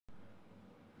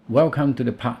Welcome to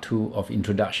the part 2 of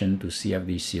Introduction to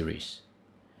CFD series.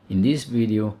 In this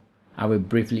video, I will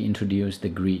briefly introduce the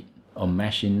grid or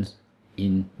meshings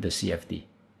in the CFD.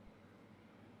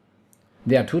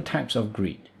 There are two types of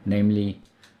grid, namely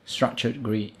structured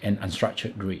grid and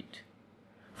unstructured grid.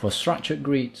 For structured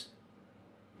grids,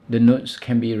 the nodes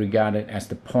can be regarded as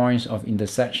the points of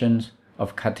intersections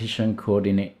of Cartesian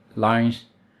coordinate lines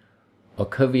or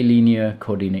curvilinear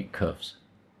coordinate curves.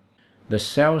 The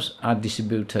cells are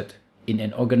distributed in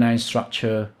an organized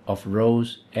structure of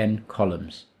rows and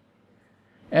columns.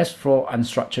 As for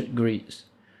unstructured grids,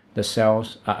 the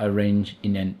cells are arranged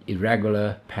in an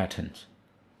irregular pattern.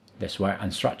 That's why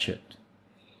unstructured.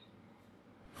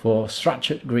 For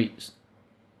structured grids,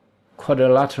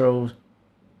 quadrilaterals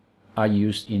are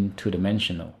used in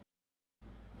two-dimensional,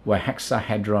 while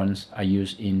hexahedrons are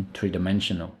used in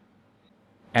three-dimensional.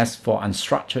 As for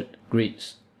unstructured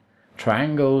grids,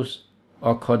 triangles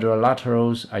or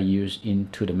quadrilaterals are used in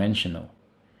two-dimensional,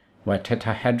 while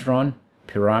tetrahedron,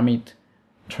 pyramid,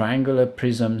 triangular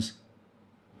prisms,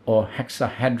 or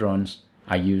hexahedrons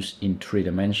are used in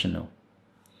three-dimensional.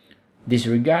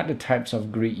 Disregard the types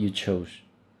of grid you chose,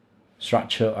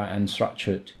 structured or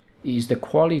unstructured. It is the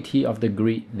quality of the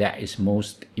grid that is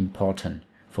most important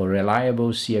for reliable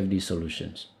CFD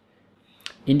solutions.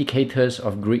 Indicators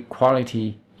of grid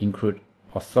quality include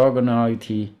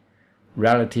orthogonality,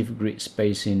 relative grid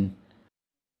spacing,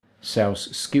 cells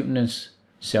skewness,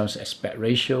 cells aspect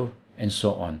ratio, and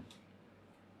so on.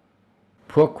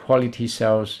 Poor quality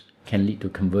cells can lead to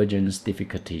convergence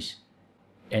difficulties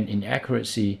and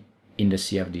inaccuracy in the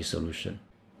CFD solution.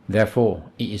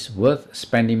 Therefore, it is worth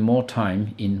spending more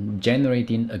time in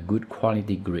generating a good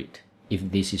quality grid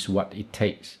if this is what it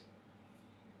takes.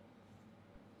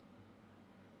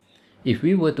 If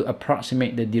we were to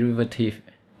approximate the derivative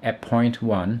at point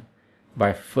 1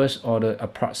 by first order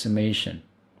approximation,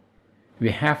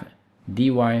 we have dy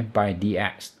by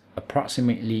dx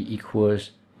approximately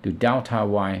equals to delta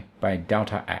y by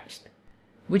delta x,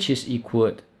 which is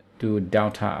equal to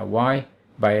delta y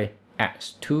by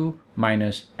x2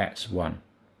 minus x1.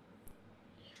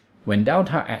 When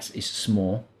delta x is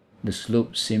small, the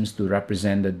slope seems to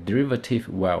represent the derivative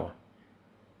well.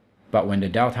 But when the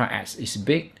delta x is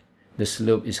big, the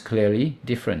slope is clearly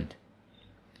different.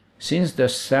 Since the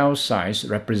cell size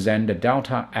represents the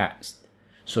delta x,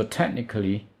 so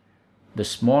technically, the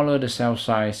smaller the cell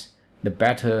size, the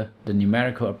better the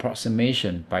numerical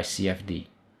approximation by CFD.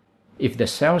 If the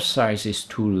cell size is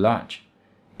too large,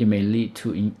 it may lead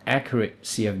to inaccurate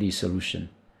CFD solution.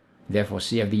 Therefore,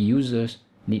 CFD users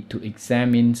need to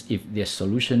examine if their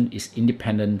solution is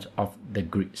independent of the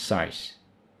grid size.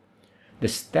 The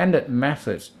standard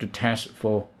method to test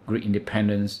for grid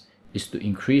independence is to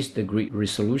increase the grid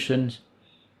resolutions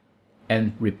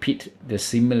and repeat the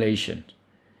simulation.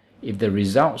 If the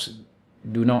results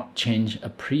do not change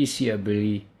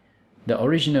appreciably, the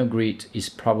original grid is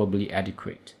probably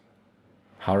adequate.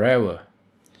 However,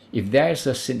 if there is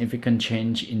a significant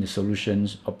change in the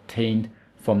solutions obtained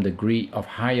from the grid of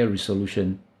higher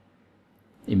resolution,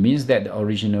 it means that the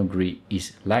original grid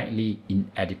is likely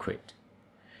inadequate.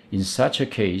 In such a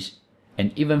case,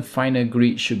 an even finer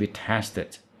grid should be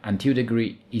tested until the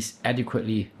grid is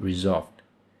adequately resolved.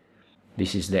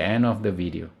 This is the end of the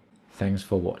video. Thanks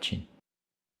for watching.